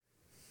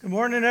Good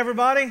morning,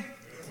 everybody.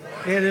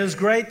 It is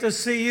great to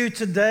see you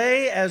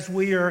today as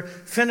we are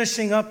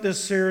finishing up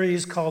this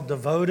series called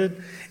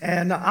Devoted.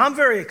 And I'm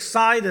very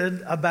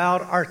excited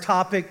about our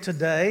topic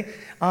today.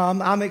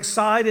 I'm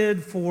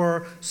excited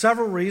for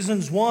several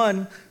reasons.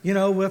 One,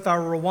 with our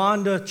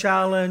Rwanda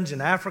Challenge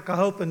and Africa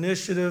Hope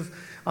Initiative,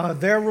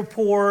 their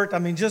report,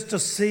 just to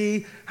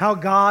see how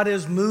God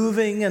is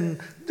moving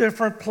in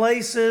different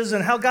places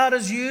and how God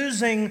is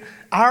using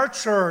our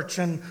church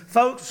and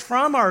folks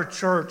from our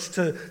church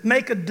to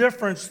make a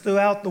difference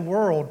throughout the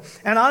world.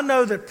 And I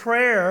know that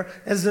prayer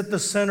is at the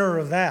center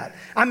of that.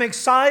 I'm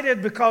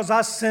excited because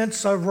I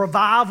sense a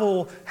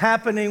revival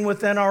happening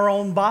within our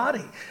own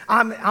body.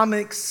 I'm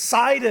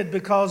excited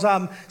because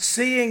I'm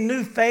seeing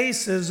new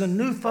faces and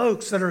new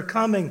folks that are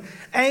coming,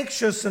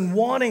 anxious and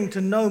wanting to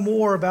know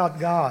more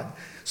about God.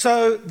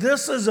 So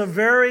this is a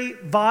very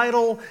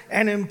vital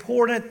and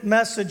important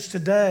message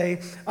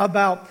today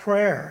about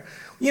prayer.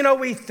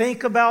 We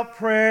think about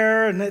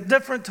prayer, and at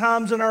different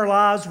times in our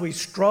lives, we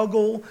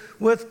struggle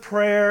with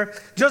prayer.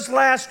 Just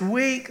last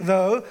week,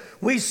 though,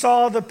 we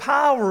saw the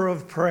power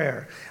of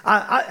prayer.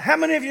 How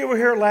many of you were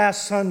here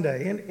last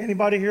Sunday?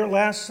 Anybody here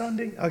last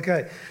Sunday?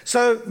 Okay.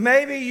 So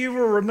maybe you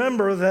will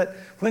remember that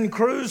when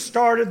Cruz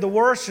started the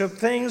worship,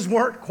 things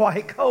weren't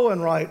quite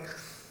going right.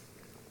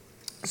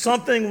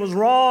 Something was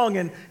wrong,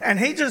 and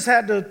he just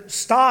had to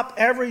stop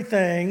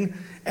everything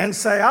and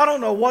say, I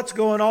don't know what's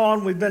going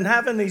on. We've been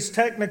having these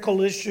technical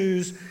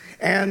issues.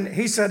 And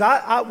he said,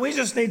 we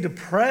just need to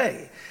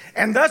pray.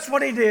 And that's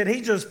what he did.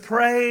 He just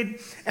prayed.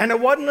 And it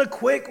wasn't a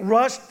quick,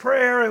 rushed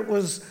prayer. It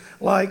was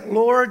like,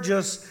 Lord,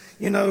 just,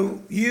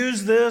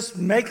 use this,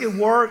 make it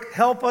work,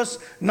 help us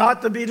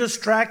not to be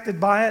distracted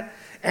by it.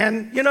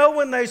 And,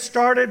 when they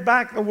started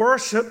back the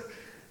worship,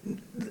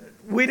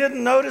 we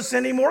didn't notice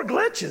any more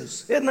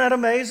glitches. Isn't that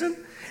amazing?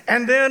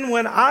 And then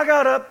when I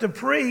got up to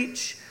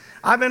preach,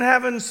 I've been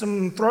having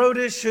some throat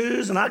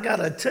issues, and I got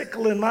a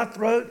tickle in my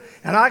throat,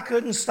 and I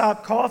couldn't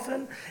stop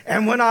coughing.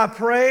 And when I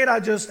prayed, I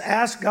just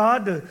asked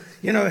God to,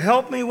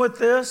 help me with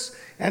this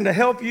and to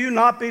help you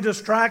not be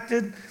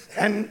distracted.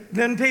 And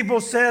then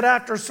people said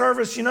after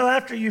service,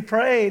 after you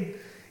prayed,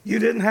 you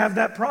didn't have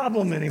that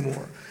problem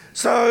anymore.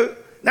 So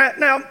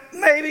now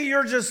maybe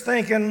you're just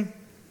thinking,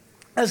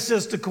 that's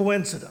just a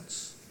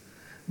coincidence.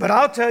 But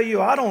I'll tell you,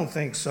 I don't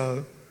think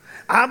so.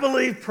 I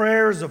believe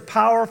prayer is a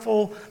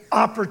powerful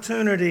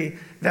opportunity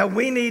that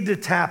we need to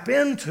tap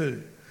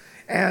into.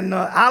 And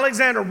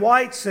Alexander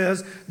White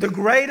says, the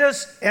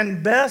greatest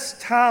and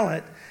best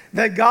talent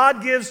that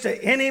God gives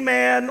to any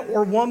man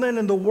or woman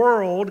in the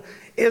world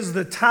is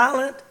the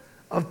talent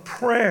of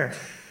prayer.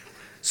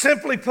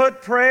 Simply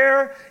put,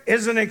 prayer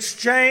is an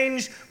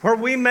exchange where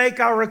we make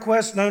our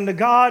requests known to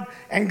God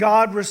and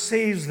God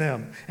receives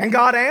them. And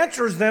God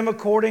answers them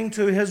according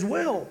to His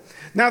will.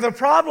 Now, the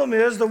problem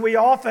is that we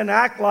often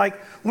act like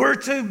we're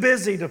too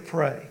busy to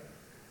pray.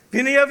 Have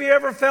any of you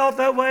ever felt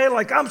that way?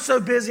 Like, I'm so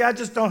busy, I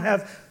just don't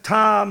have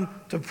time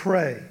to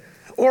pray.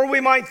 Or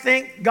we might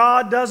think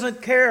God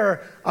doesn't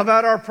care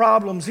about our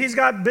problems. He's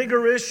got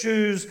bigger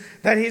issues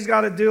that He's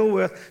got to deal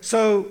with,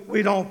 so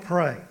we don't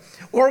pray.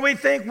 Or we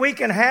think we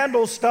can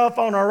handle stuff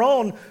on our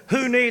own.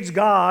 Who needs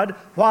God?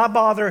 Why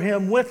bother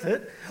Him with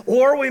it?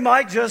 Or we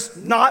might just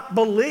not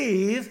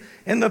believe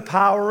in the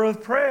power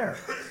of prayer.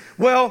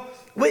 Well,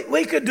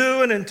 we could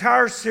do an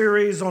entire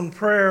series on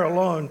prayer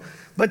alone,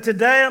 but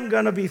today I'm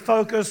going to be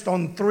focused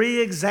on 3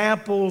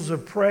 examples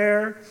of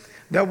prayer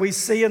that we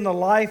see in the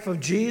life of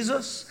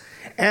Jesus.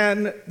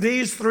 And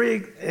these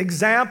 3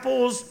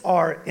 examples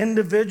are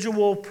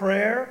individual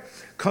prayer,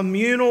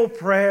 communal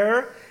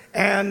prayer,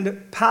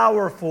 and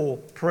powerful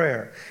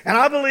prayer. And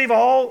I believe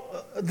all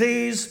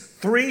these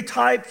 3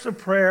 types of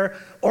prayer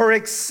are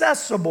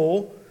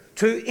accessible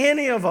to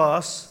any of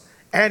us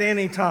at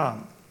any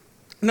time.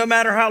 No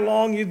matter how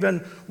long you've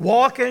been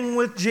walking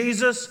with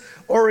Jesus,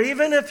 or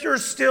even if you're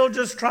still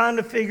just trying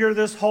to figure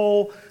this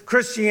whole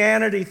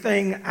Christianity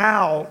thing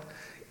out,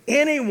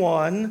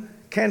 anyone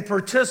can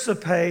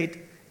participate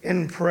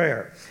in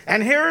prayer.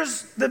 And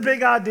here's the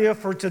big idea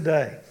for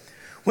today.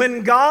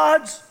 When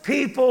God's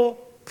people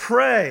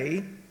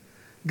pray,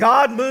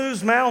 God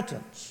moves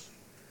mountains.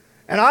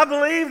 And I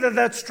believe that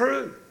that's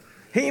true.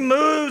 He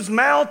moves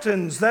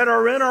mountains that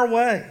are in our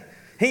way.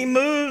 He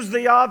moves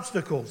the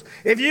obstacles.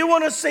 If you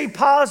want to see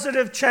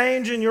positive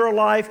change in your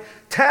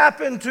life, tap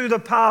into the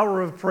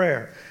power of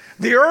prayer.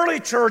 The early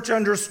church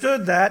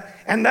understood that,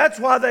 and that's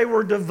why they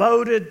were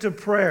devoted to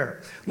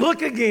prayer.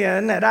 Look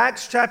again at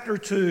Acts chapter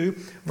 2,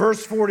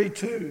 verse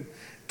 42.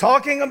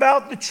 Talking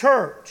about the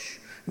church,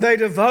 they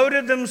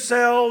devoted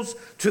themselves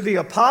to the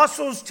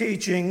apostles'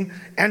 teaching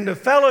and to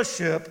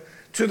fellowship,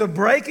 to the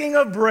breaking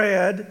of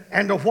bread,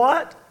 and to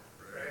what?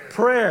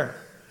 Prayer.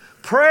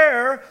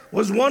 Prayer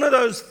was one of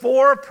those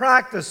 4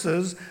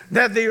 practices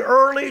that the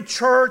early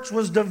church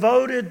was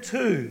devoted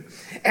to.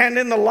 And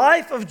in the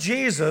life of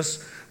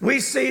Jesus, we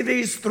see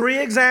these 3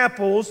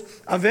 examples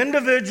of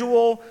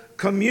individual,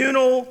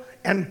 communal,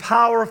 and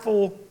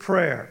powerful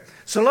prayer.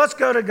 So let's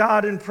go to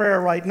God in prayer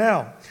right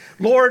now.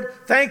 Lord,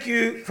 thank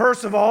you,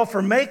 first of all,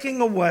 for making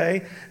a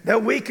way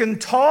that we can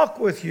talk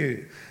with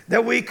you,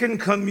 that we can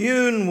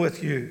commune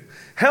with you.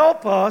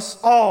 Help us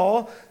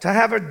all to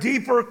have a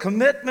deeper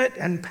commitment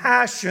and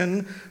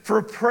passion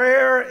for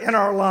prayer in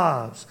our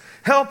lives.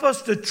 Help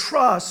us to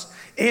trust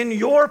in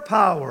your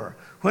power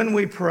when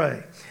we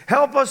pray.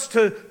 Help us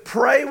to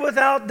pray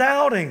without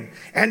doubting.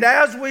 And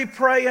as we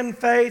pray in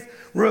faith,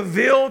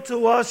 reveal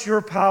to us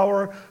your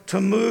power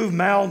to move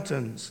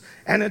mountains.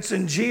 And it's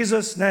in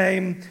Jesus'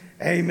 name,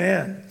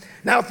 amen.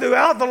 Now,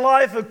 throughout the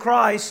life of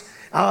Christ,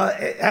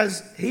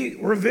 as he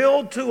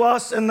revealed to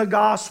us in the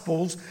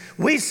Gospels,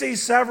 we see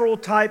several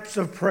types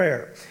of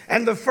prayer.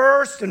 And the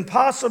first, and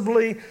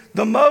possibly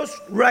the most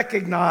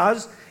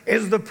recognized,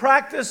 is the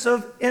practice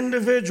of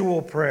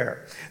individual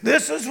prayer.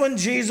 This is when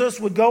Jesus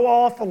would go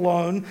off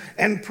alone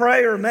and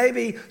pray, or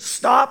maybe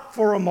stop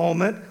for a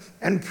moment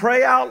and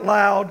pray out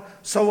loud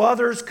so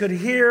others could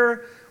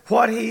hear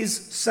what he's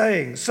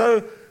saying.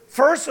 So,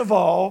 first of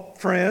all,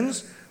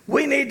 friends,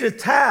 we need to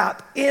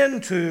tap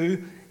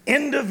into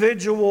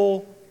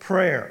individual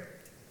prayer.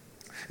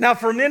 Now,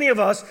 for many of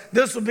us,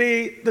 this will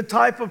be the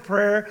type of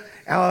prayer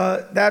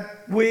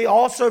that we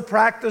also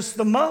practice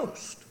the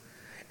most.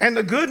 And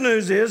the good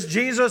news is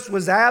Jesus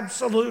was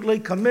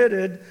absolutely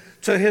committed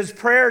to his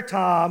prayer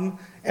time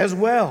as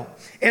well.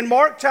 In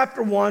Mark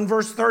chapter 1,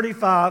 verse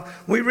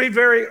 35, we read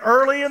very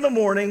early in the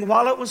morning,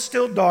 while it was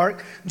still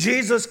dark,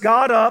 Jesus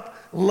got up,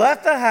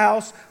 left the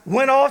house,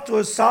 went off to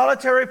a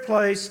solitary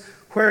place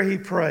where he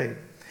prayed.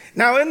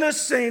 Now, in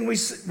this scene,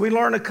 we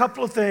learn a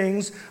couple of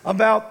things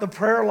about the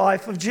prayer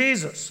life of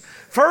Jesus.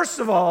 First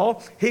of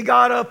all, he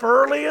got up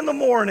early in the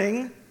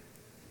morning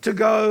to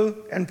go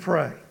and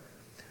pray.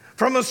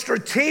 From a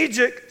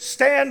strategic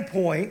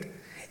standpoint,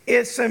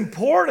 it's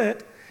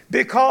important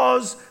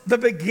because the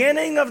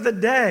beginning of the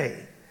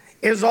day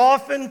is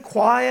often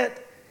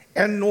quiet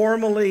and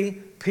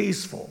normally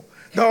peaceful.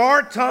 There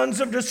aren't tons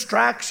of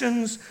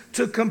distractions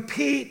to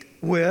compete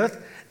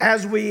with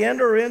as we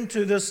enter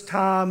into this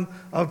time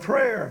of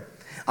prayer.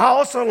 I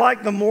also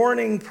like the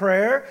morning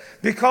prayer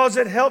because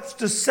it helps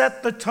to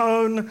set the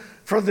tone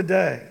for the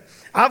day.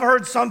 I've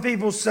heard some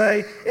people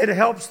say it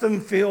helps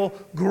them feel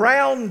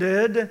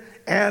grounded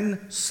and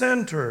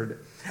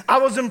centered. I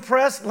was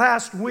impressed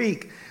last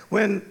week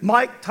when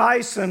Mike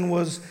Tyson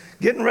was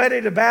getting ready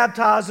to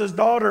baptize his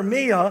daughter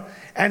Mia,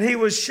 and he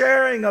was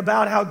sharing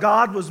about how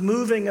God was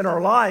moving in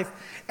her life.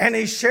 And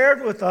he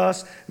shared with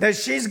us that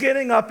she's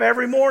getting up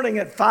every morning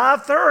at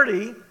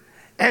 5:30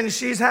 and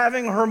she's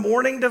having her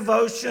morning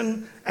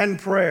devotion and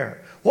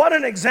prayer. What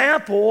an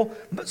example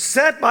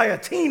set by a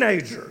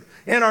teenager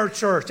in our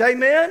church.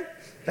 Amen?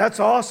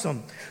 That's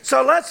awesome.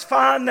 So let's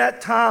find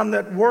that time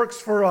that works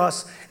for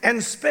us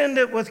and spend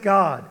it with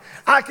God.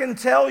 I can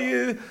tell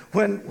you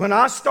when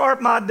I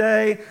start my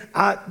day,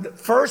 the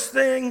first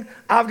thing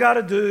I've got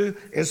to do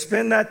is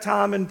spend that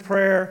time in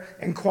prayer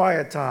and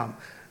quiet time.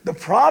 The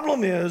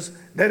problem is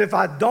that if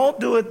I don't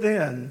do it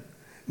then,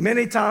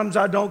 many times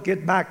I don't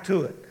get back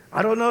to it.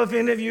 I don't know if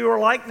any of you are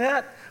like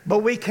that, but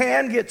we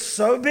can get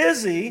so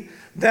busy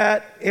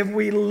that if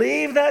we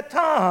leave that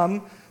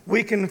time,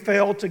 we can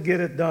fail to get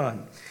it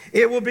done.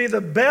 It will be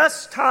the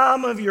best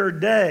time of your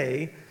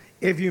day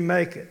if you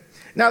make it.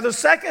 Now, the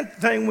second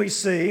thing we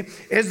see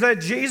is that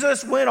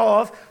Jesus went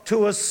off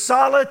to a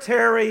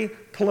solitary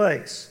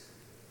place.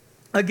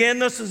 Again,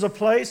 this is a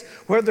place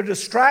where the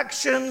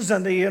distractions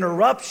and the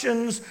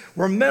interruptions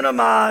were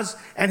minimized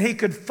and he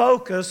could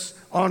focus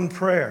on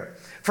prayer.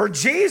 For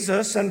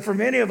Jesus and for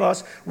many of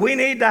us, we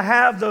need to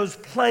have those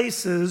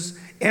places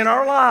in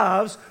our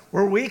lives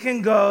where we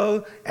can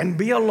go and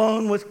be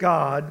alone with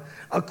God,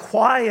 a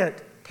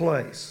quiet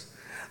place.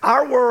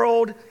 Our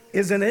world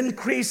is an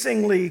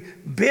increasingly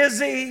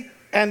busy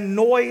and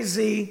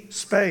noisy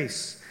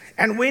space.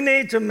 And we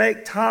need to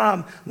make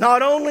time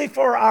not only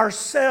for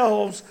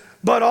ourselves,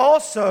 but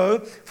also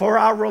for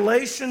our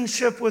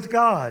relationship with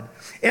God.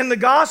 In the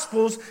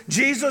Gospels,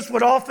 Jesus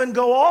would often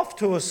go off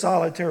to a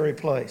solitary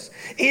place.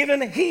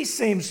 Even he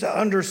seems to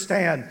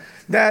understand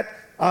that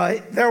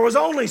there was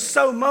only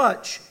so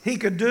much he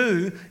could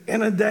do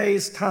in a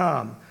day's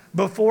time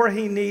before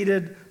he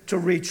needed to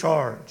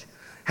recharge.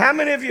 How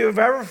many of you have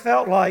ever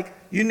felt like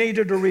you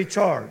needed to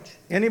recharge?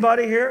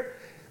 Anybody here?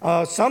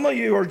 Some of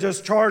you are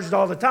just charged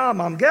all the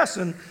time, I'm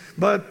guessing,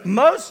 but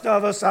most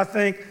of us, I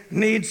think,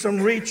 need some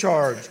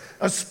recharge,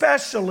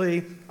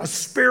 especially a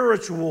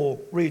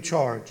spiritual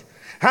recharge.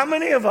 How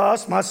many of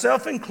us,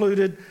 myself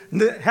included,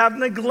 have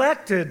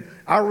neglected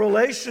our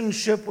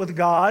relationship with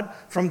God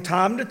from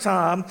time to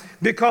time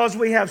because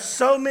we have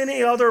so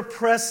many other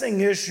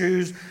pressing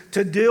issues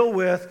to deal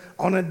with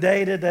on a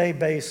day-to-day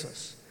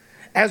basis?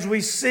 As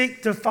we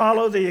seek to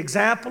follow the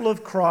example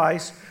of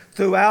Christ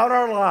throughout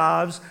our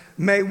lives,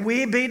 may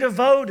we be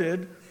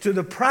devoted to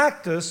the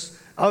practice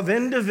of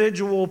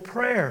individual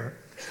prayer.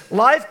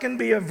 Life can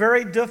be a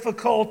very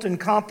difficult and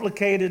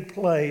complicated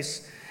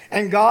place,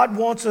 and God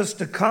wants us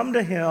to come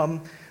to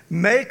Him,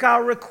 make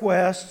our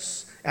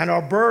requests and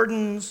our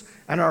burdens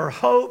and our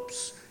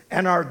hopes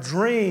and our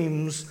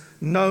dreams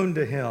known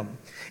to Him.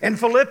 In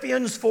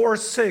Philippians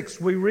 4:6,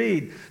 we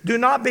read, "Do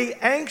not be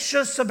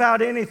anxious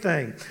about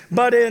anything,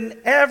 but in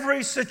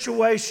every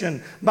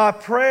situation, by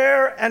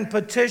prayer and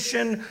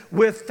petition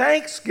with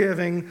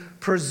thanksgiving,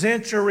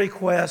 present your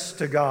requests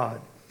to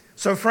God."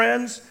 So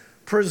friends,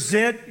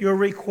 present your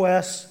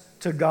requests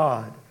to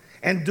God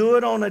and do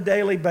it on a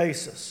daily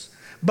basis,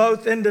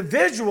 both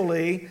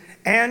individually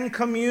and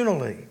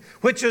communally,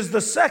 which is the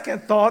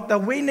second thought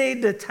that we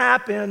need to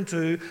tap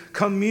into: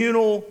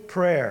 communal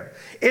prayer.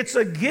 It's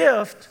a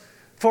gift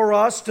for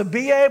us to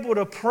be able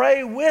to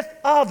pray with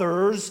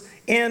others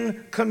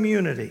in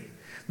community.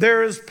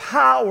 There is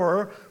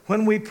power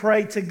when we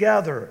pray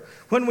together,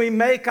 when we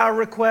make our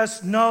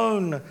requests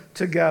known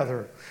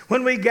together,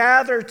 when we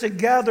gather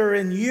together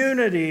in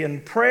unity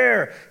and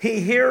prayer. He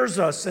hears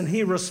us and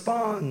He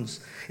responds.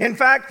 In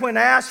fact, when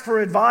asked for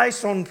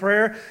advice on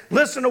prayer,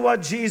 listen to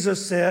what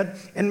Jesus said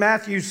in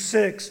Matthew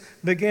 6,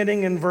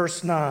 beginning in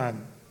verse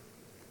 9.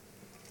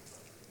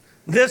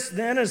 "This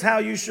then is how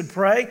you should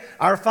pray: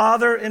 Our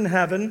Father in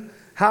heaven,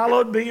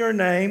 hallowed be your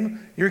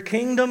name. Your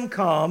kingdom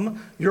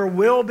come, your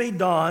will be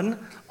done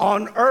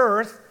on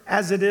earth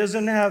as it is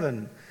in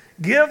heaven.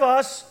 Give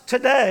us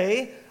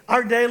today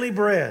our daily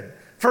bread.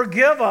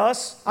 Forgive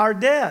us our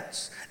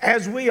debts,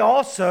 as we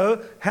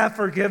also have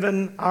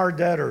forgiven our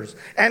debtors.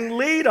 And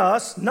lead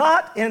us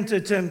not into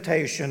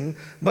temptation,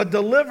 but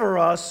deliver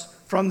us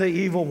from the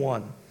evil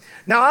one."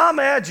 Now, I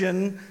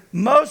imagine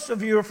most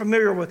of you are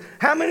familiar with.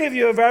 How many of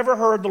you have ever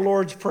heard the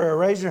Lord's Prayer?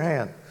 Raise your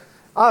hand.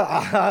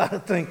 I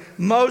think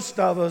most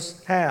of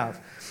us have.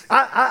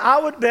 I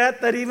would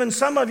bet that even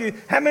some of you,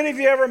 how many of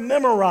you ever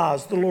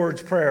memorized the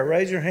Lord's Prayer?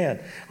 Raise your hand.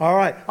 All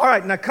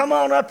right. Now come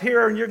on up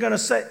here and you're going to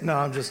say, no,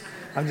 I'm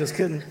just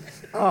kidding.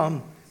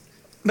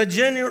 But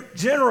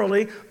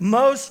generally,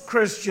 most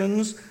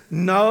Christians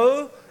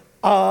know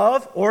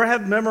of or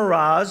have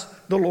memorized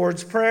the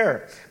Lord's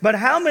Prayer. But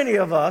how many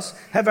of us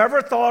have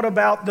ever thought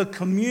about the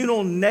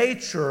communal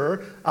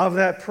nature of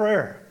that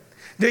prayer?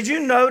 Did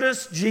you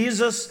notice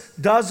Jesus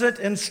doesn't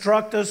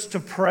instruct us to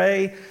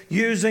pray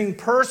using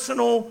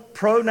personal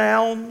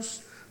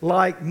pronouns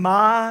like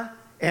my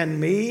and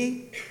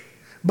me?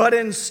 But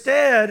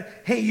instead,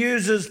 He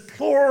uses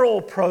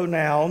plural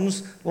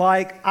pronouns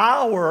like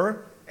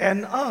our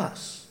and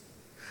us.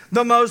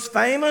 The most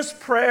famous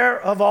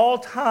prayer of all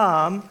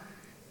time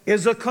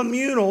is a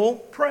communal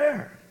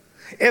prayer.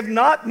 If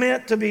not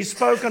meant to be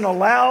spoken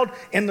aloud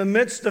in the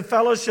midst of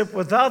fellowship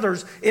with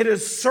others, it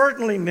is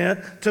certainly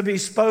meant to be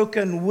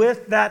spoken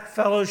with that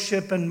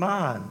fellowship in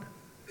mind.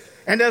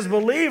 And as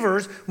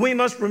believers, we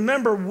must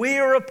remember we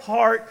are a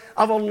part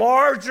of a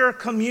larger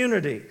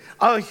community,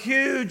 a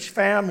huge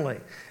family.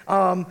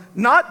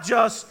 Not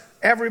just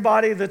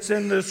everybody that's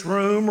in this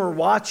room or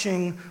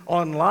watching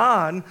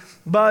online,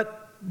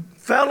 but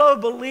fellow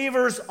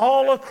believers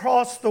all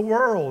across the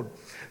world.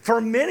 For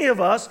many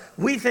of us,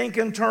 we think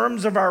in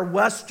terms of our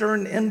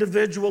Western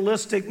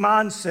individualistic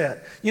mindset.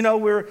 You know,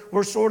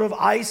 we're sort of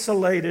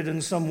isolated in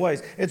some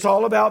ways. It's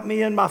all about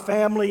me and my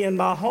family and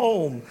my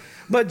home.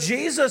 But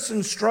Jesus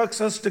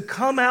instructs us to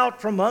come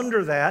out from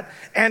under that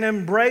and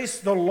embrace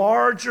the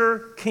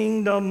larger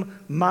kingdom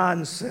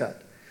mindset.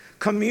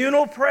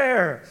 Communal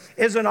prayer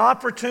is an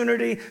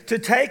opportunity to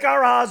take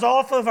our eyes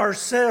off of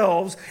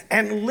ourselves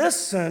and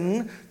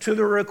listen to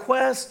the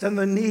requests and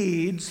the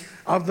needs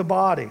of the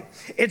body.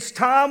 It's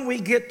time we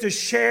get to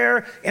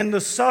share in the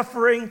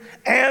suffering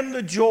and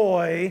the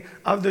joy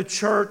of the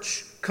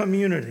church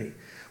community.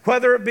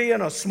 Whether it be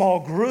in a small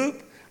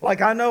group, like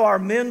I know our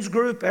men's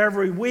group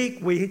every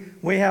week,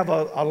 we have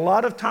a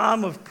lot of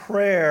time of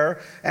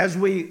prayer as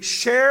we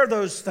share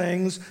those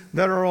things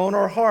that are on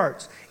our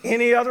hearts.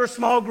 Any other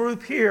small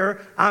group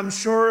here, I'm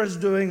sure, is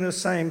doing the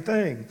same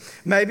thing.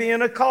 Maybe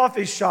in a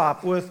coffee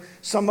shop with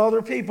some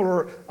other people,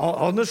 or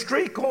on the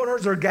street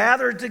corners, or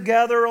gathered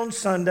together on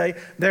Sunday.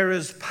 There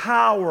is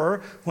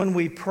power when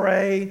we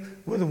pray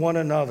with one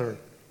another.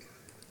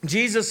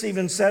 Jesus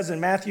even says in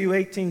Matthew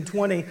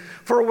 18:20,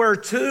 "For where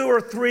 2 or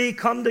 3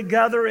 come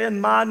together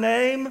in my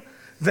name,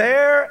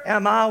 there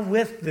am I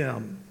with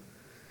them."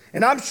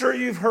 And I'm sure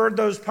you've heard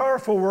those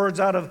powerful words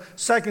out of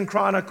 2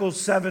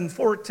 Chronicles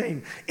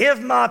 7:14.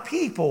 "If my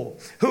people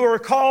who are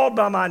called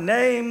by my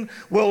name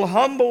will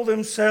humble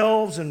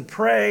themselves and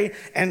pray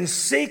and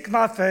seek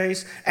my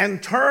face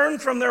and turn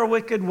from their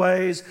wicked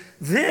ways,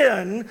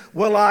 then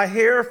will I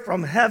hear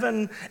from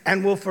heaven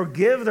and will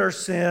forgive their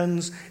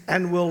sins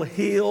and will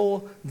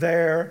heal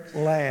their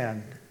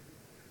land."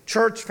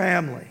 Church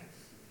family,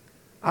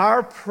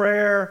 our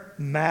prayer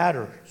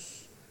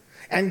matters,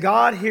 and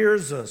God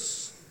hears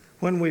us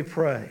when we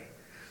pray.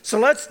 So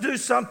let's do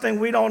something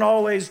we don't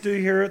always do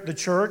here at the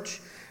church.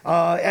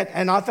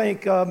 And I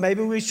think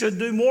maybe we should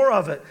do more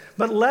of it.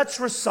 But let's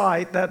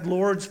recite that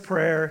Lord's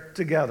Prayer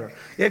together.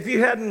 If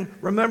you hadn't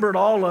remembered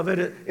all of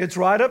it, it's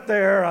right up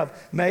there. I've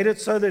made it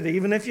so that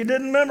even if you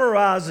didn't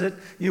memorize it,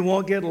 you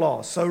won't get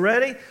lost. So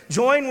ready?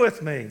 Join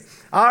with me.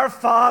 Our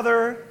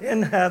Father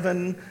in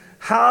heaven,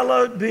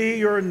 hallowed be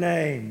your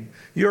name.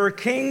 Your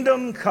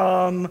kingdom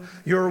come,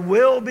 your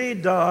will be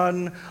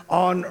done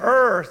on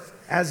earth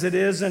as it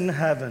is in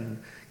heaven.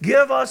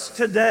 Give us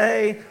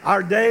today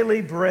our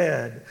daily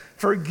bread.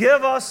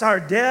 Forgive us our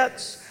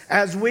debts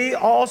as we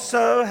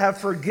also have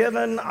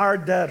forgiven our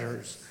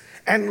debtors.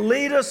 And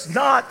lead us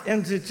not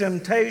into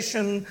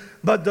temptation,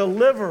 but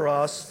deliver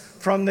us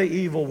from the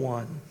evil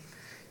one.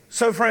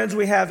 So friends,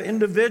 we have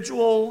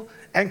individual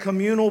and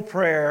communal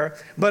prayer,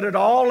 but it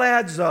all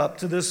adds up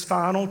to this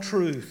final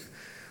truth.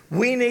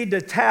 We need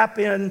to tap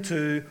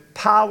into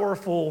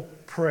powerful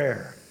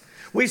prayer.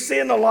 We see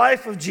in the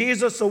life of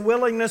Jesus a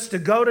willingness to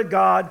go to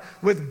God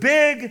with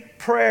big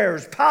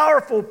prayers,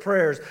 powerful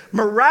prayers,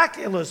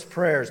 miraculous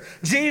prayers.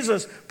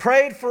 Jesus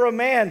prayed for a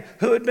man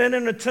who had been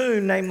in a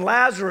tomb named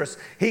Lazarus.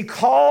 He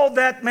called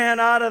that man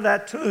out of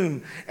that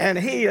tomb, and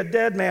he, a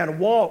dead man,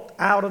 walked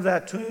out of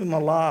that tomb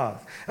alive.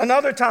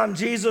 Another time,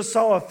 Jesus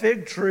saw a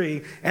fig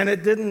tree, and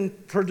it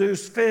didn't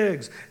produce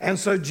figs, and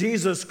so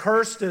Jesus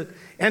cursed it.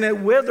 And it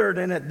withered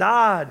and it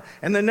died.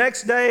 And the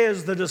next day,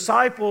 as the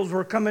disciples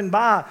were coming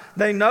by,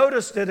 they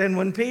noticed it. And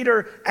when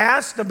Peter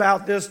asked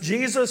about this,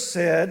 Jesus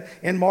said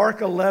in Mark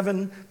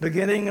 11,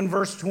 beginning in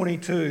verse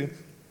 22,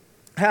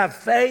 have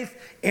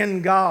faith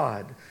in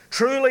God.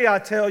 Truly, I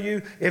tell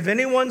you, if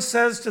anyone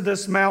says to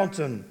this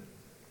mountain,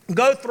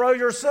 go throw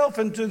yourself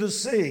into the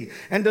sea,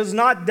 and does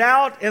not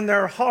doubt in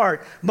their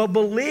heart, but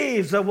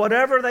believes that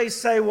whatever they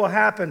say will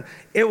happen,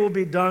 it will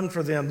be done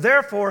for them.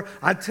 Therefore,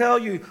 I tell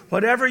you,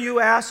 whatever you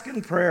ask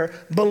in prayer,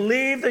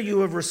 believe that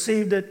you have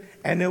received it,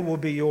 and it will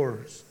be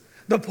yours.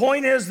 The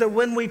point is that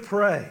when we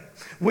pray,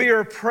 we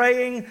are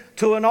praying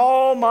to an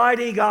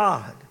almighty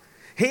God.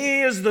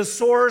 He is the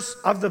source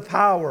of the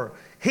power.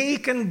 He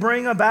can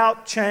bring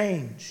about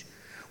change.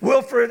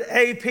 Wilfred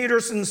A.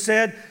 Peterson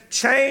said,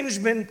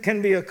 change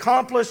can be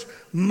accomplished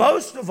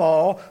most of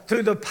all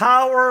through the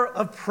power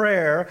of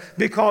prayer,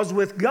 because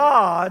with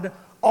God,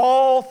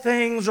 all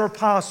things are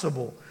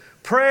possible.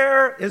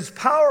 Prayer is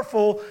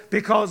powerful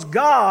because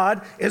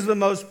God is the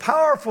most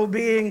powerful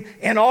being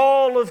in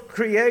all of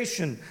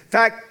creation. In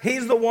fact,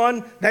 He's the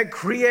one that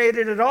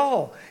created it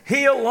all.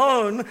 He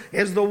alone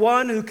is the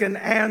one who can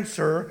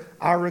answer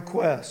our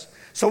requests.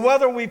 So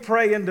whether we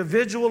pray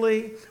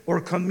individually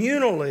or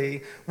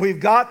communally,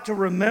 we've got to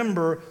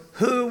remember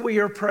who we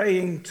are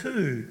praying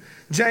to.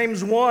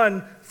 James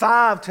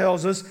 1:5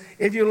 tells us,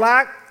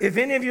 if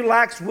any of you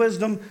lacks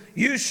wisdom,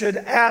 you should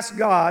ask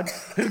God,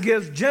 who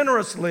gives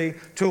generously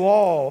to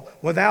all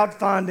without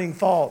finding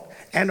fault,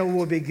 and it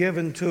will be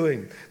given to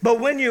him.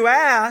 But when you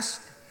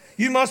ask,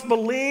 you must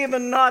believe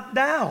and not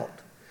doubt,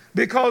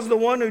 because the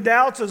one who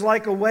doubts is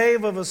like a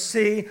wave of a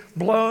sea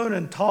blown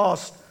and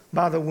tossed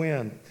by the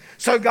wind.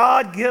 So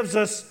God gives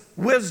us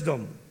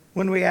wisdom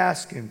when we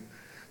ask Him.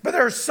 But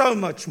there's so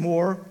much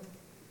more.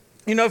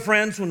 You know,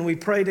 friends, when we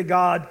pray to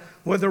God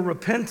with a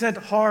repentant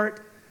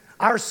heart,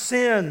 our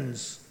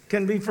sins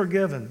can be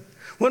forgiven.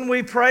 When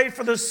we pray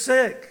for the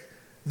sick,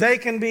 they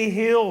can be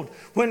healed.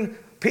 When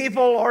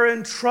people are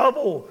in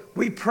trouble,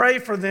 we pray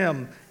for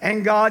them,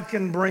 and God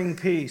can bring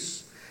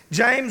peace.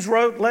 James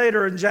wrote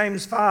later in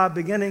James 5,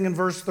 beginning in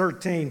verse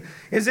 13,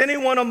 is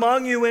anyone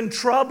among you in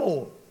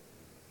trouble?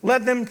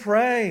 Let them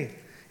pray.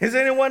 Is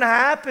anyone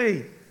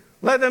happy?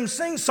 Let them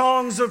sing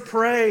songs of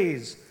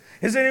praise.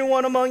 Is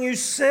anyone among you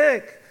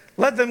sick?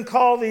 Let them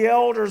call the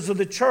elders of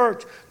the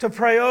church to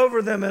pray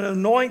over them and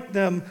anoint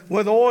them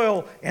with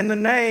oil in the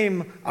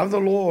name of the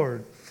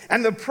Lord.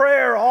 And the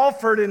prayer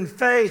offered in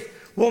faith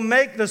will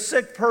make the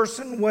sick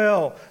person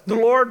well. The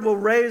Lord will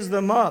raise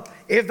them up.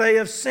 If they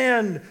have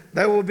sinned,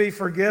 they will be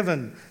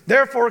forgiven.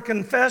 Therefore,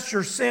 confess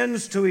your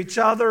sins to each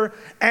other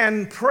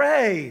and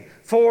pray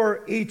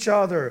for each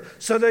other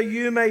so that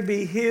you may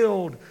be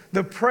healed.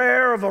 The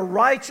prayer of a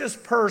righteous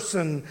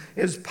person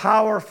is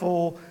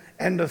powerful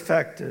and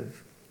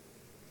effective.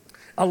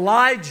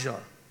 Elijah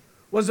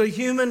was a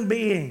human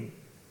being,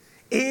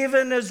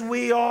 even as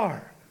we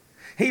are.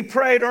 He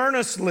prayed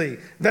earnestly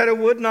that it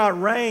would not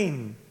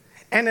rain,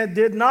 and it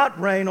did not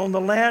rain on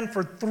the land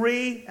for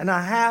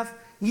 3.5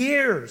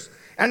 years.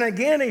 And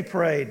again he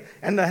prayed,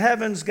 and the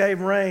heavens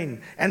gave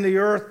rain, and the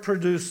earth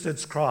produced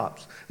its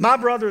crops. My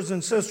brothers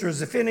and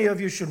sisters, if any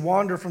of you should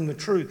wander from the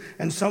truth,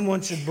 and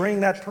someone should bring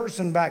that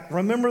person back,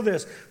 remember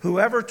this: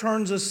 whoever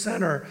turns a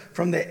sinner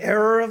from the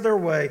error of their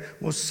way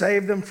will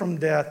save them from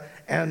death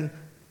and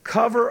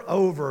cover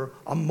over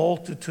a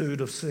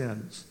multitude of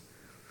sins.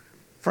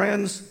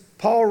 Friends,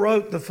 Paul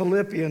wrote the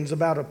Philippians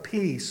about a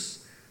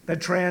peace that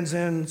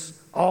transcends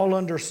all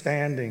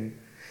understanding.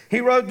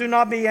 He wrote, do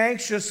not be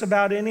anxious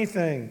about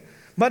anything,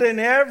 but in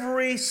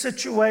every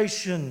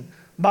situation,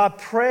 by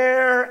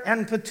prayer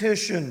and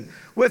petition,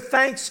 with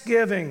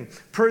thanksgiving,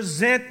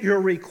 present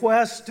your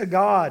requests to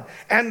God,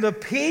 and the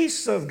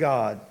peace of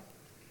God,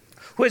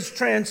 which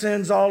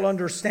transcends all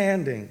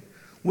understanding,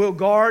 will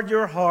guard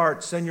your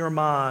hearts and your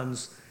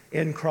minds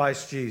in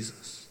Christ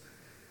Jesus.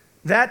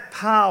 That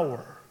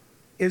power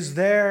is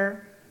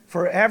there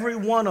for every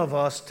one of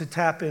us to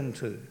tap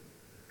into.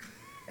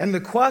 And the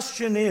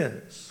question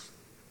is,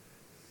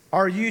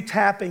 are you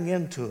tapping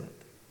into it?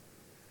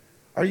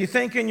 Are you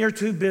thinking you're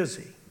too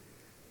busy?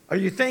 Are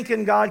you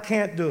thinking God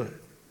can't do it?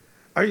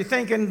 Are you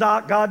thinking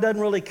God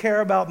doesn't really care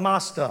about my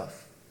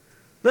stuff?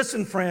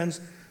 Listen,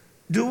 friends,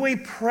 Do we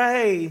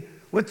pray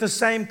with the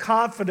same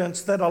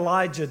confidence that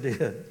Elijah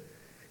did?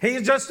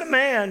 He's just a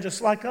man,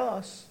 just like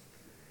us.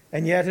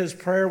 And yet his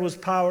prayer was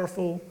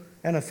powerful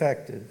and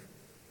effective.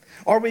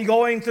 Are we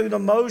going through the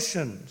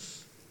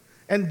motions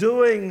and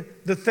doing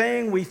the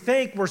thing we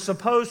think we're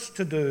supposed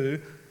to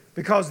do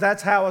because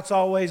that's how it's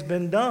always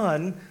been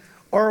done?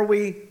 Or are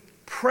we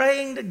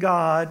praying to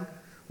God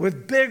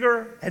with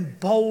bigger and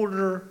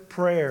bolder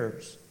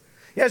prayers?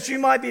 Yes, you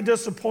might be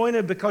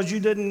disappointed because you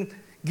didn't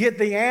get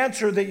the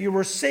answer that you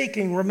were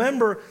seeking.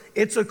 Remember,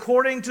 it's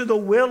according to the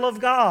will of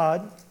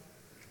God.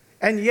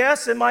 And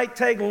yes, it might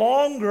take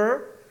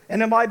longer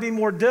and it might be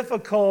more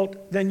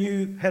difficult than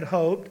you had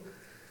hoped.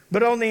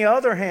 But on the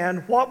other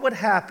hand, what would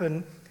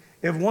happen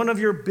if one of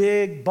your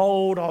big,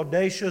 bold,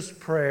 audacious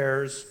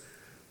prayers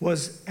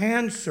was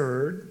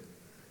answered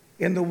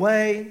in the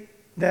way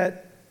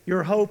that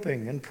you're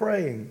hoping and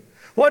praying?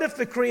 What if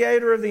the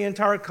creator of the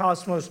entire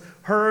cosmos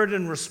heard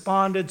and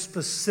responded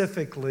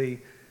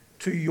specifically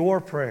to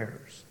your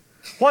prayers?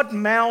 What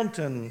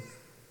mountain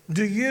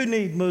do you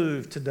need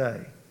moved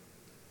today?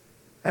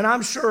 And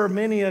I'm sure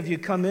many of you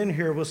come in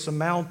here with some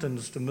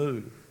mountains to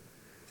move.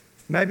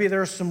 Maybe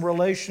there's some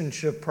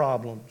relationship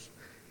problems.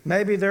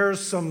 Maybe there's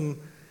some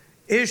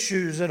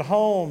issues at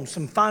home,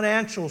 some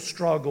financial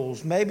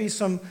struggles, maybe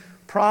some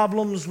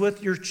problems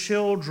with your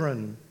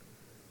children.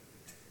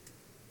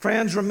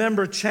 Friends,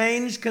 remember,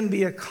 change can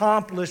be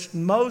accomplished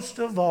most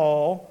of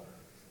all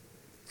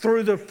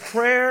through the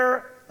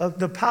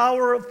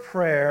power of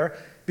prayer,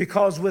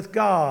 because with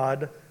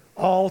God,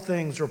 all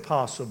things are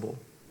possible.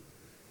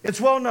 It's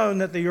well known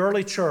that the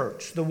early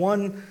church, the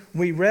one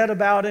we read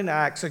about in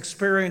Acts,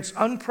 experienced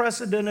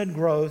unprecedented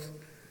growth,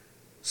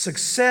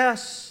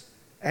 success,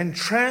 and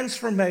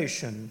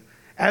transformation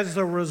as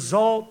a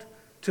result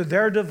to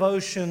their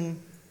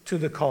devotion to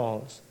the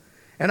cause.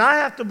 And I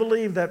have to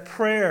believe that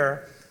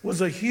prayer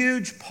was a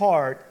huge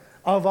part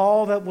of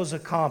all that was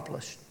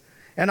accomplished.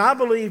 And I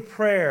believe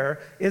prayer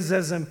is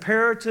as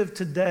imperative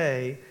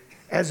today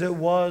as it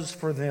was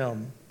for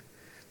them.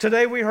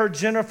 Today we heard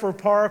Jennifer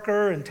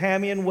Parker and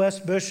Tammy and Wes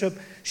Bishop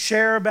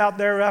share about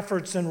their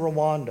efforts in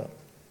Rwanda.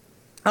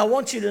 I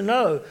want you to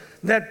know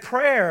that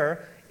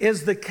prayer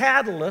is the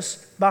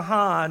catalyst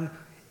behind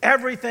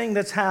everything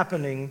that's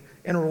happening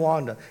in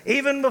Rwanda.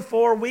 Even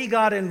before we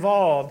got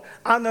involved,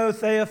 I know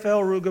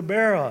Theophile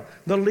Rugabera,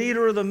 the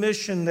leader of the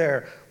mission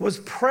there, was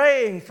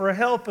praying for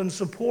help and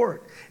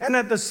support. And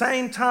at the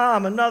same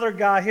time, another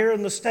guy here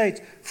in the States,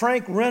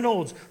 Frank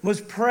Reynolds,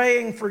 was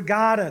praying for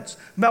guidance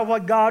about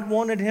what God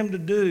wanted him to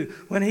do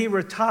when he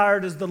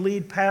retired as the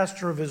lead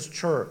pastor of his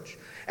church.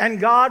 And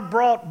God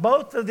brought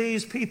both of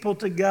these people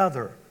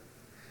together.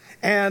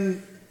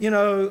 And,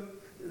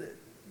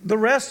 the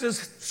rest is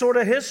sort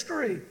of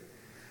history.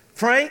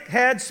 Frank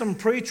had some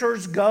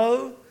preachers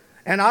go,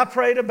 and I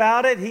prayed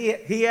about it.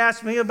 He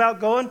asked me about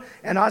going,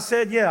 and I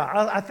said,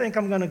 yeah, I think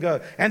I'm going to go.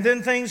 And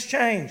then things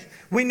changed.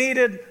 We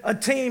needed a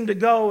team to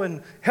go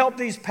and help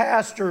these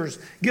pastors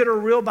get a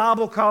real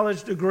Bible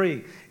college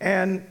degree.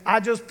 And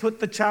I just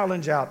put the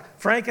challenge out.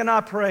 Frank and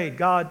I prayed,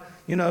 God,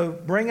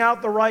 bring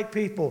out the right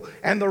people.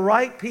 And the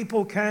right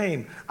people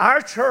came.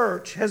 Our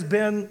church has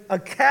been a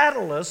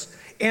catalyst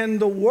in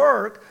the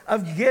work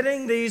of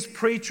getting these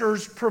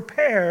preachers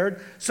prepared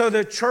so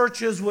that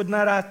churches would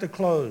not have to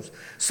close.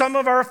 Some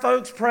of our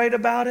folks prayed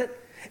about it,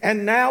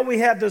 and now we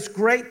have this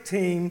great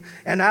team,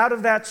 and out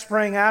of that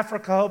sprang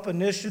Africa Hope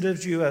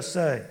Initiatives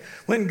USA.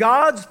 When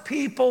God's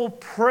people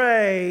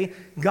pray,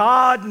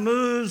 God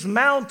moves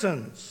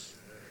mountains.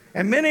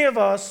 And many of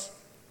us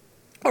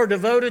are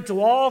devoted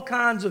to all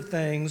kinds of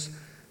things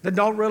that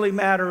don't really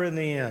matter in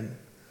the end.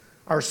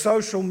 Our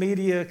social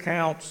media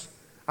accounts,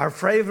 our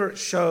favorite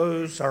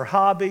shows, our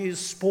hobbies,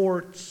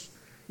 sports,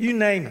 you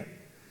name it.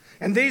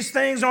 And these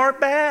things aren't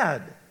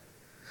bad.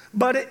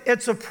 But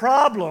it's a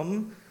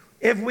problem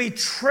if we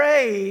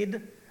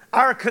trade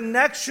our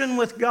connection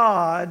with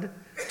God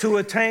to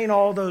attain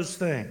all those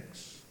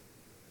things.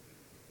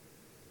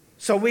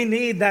 So we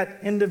need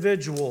that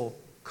individual,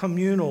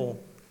 communal,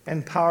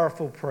 and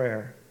powerful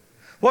prayer.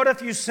 What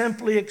if you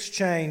simply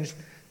exchanged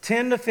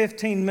 10 to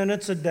 15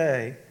 minutes a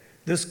day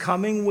this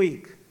coming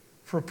week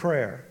for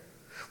prayer?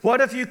 What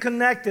if you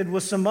connected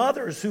with some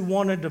others who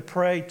wanted to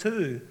pray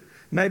too?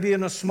 Maybe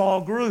in a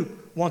small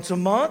group, once a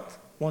month,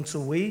 once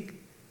a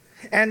week.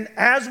 And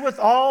as with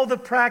all the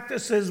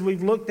practices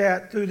we've looked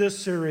at through this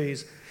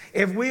series,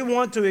 if we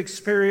want to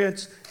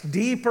experience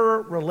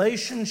deeper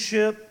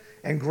relationship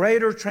and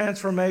greater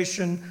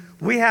transformation,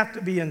 we have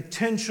to be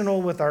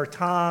intentional with our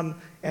time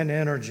and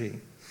energy.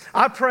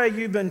 I pray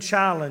you've been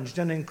challenged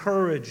and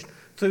encouraged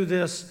through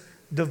this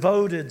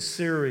devoted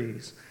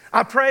series.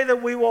 I pray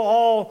that we will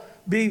all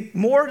be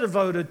more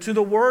devoted to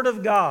the Word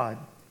of God,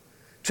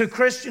 to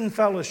Christian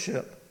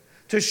fellowship,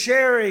 to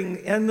sharing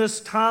in this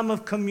time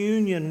of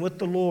communion with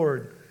the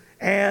Lord,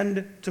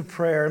 and to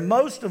prayer. And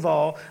most of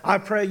all, I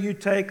pray you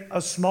take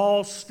a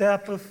small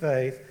step of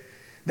faith,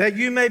 that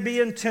you may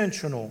be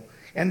intentional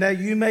and that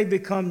you may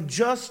become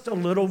just a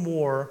little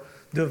more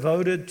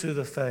devoted to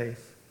the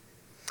faith.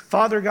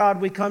 Father God,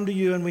 we come to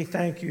you and we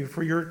thank you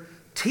for your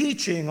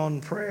teaching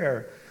on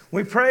prayer.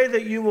 We pray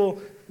that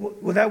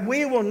that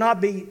we will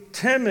not be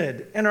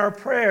timid in our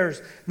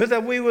prayers, but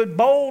that we would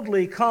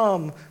boldly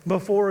come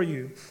before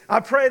you.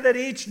 I pray that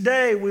each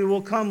day we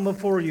will come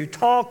before you,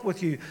 talk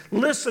with you,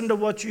 listen to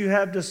what you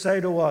have to say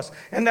to us,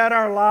 and that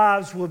our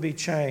lives will be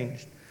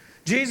changed.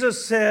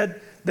 Jesus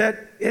said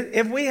that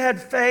if we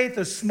had faith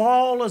as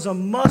small as a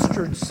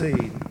mustard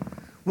seed,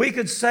 we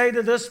could say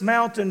to this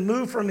mountain,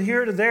 move from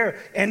here to there,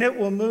 and it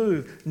will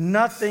move.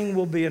 Nothing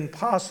will be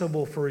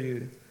impossible for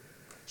you.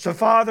 So,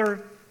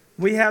 Father,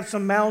 we have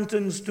some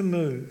mountains to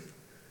move.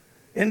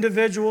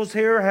 Individuals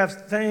here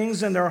have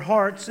things in their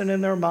hearts and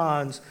in their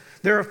minds.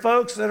 There are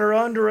folks that are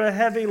under a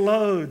heavy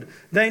load.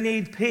 They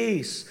need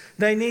peace.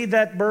 They need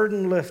that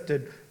burden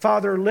lifted.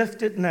 Father,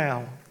 lift it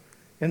now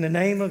in the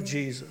name of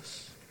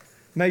Jesus.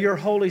 May your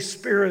Holy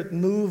Spirit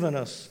move in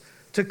us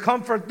to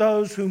comfort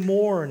those who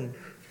mourn,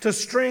 to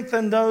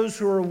strengthen those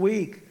who are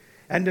weak,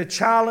 and to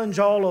challenge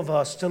all of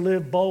us to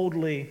live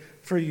boldly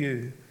for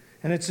you.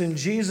 And it's in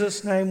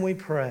Jesus' name we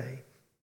pray.